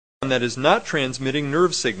that is not transmitting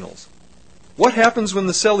nerve signals. What happens when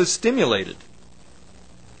the cell is stimulated?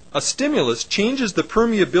 A stimulus changes the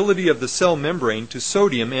permeability of the cell membrane to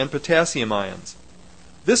sodium and potassium ions.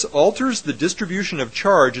 This alters the distribution of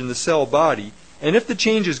charge in the cell body, and if the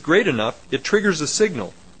change is great enough, it triggers a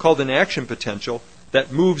signal, called an action potential,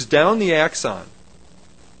 that moves down the axon.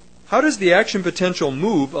 How does the action potential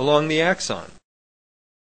move along the axon?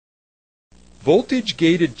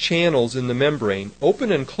 Voltage-gated channels in the membrane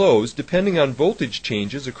open and close depending on voltage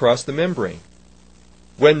changes across the membrane.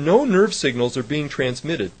 When no nerve signals are being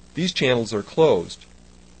transmitted, these channels are closed.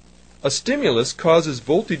 A stimulus causes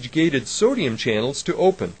voltage-gated sodium channels to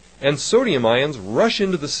open, and sodium ions rush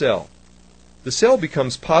into the cell. The cell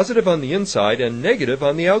becomes positive on the inside and negative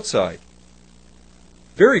on the outside.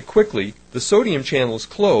 Very quickly, the sodium channels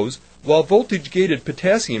close while voltage-gated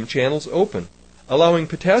potassium channels open, allowing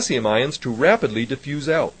potassium ions to rapidly diffuse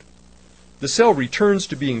out. The cell returns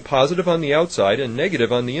to being positive on the outside and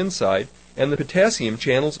negative on the inside, and the potassium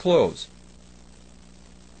channels close.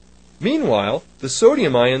 Meanwhile, the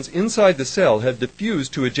sodium ions inside the cell have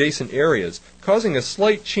diffused to adjacent areas, causing a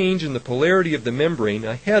slight change in the polarity of the membrane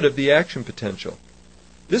ahead of the action potential.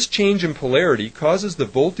 This change in polarity causes the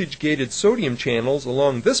voltage-gated sodium channels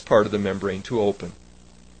along this part of the membrane to open.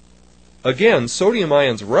 Again, sodium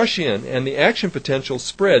ions rush in and the action potential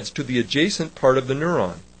spreads to the adjacent part of the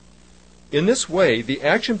neuron. In this way, the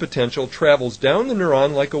action potential travels down the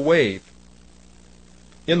neuron like a wave.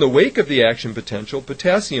 In the wake of the action potential,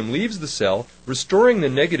 potassium leaves the cell, restoring the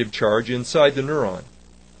negative charge inside the neuron.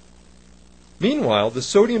 Meanwhile, the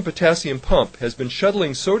sodium-potassium pump has been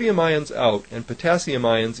shuttling sodium ions out and potassium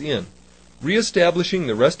ions in, re-establishing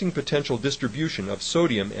the resting potential distribution of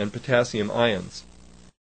sodium and potassium ions.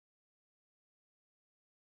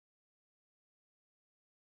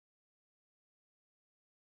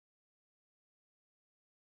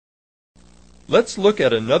 Let's look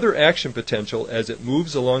at another action potential as it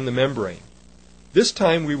moves along the membrane. This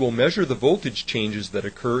time we will measure the voltage changes that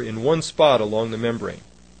occur in one spot along the membrane.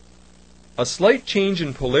 A slight change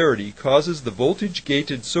in polarity causes the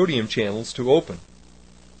voltage-gated sodium channels to open.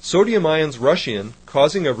 Sodium ions rush in,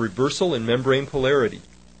 causing a reversal in membrane polarity.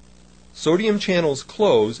 Sodium channels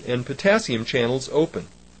close and potassium channels open.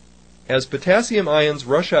 As potassium ions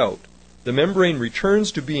rush out, the membrane returns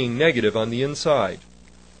to being negative on the inside.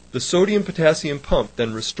 The sodium-potassium pump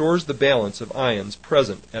then restores the balance of ions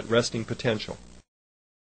present at resting potential.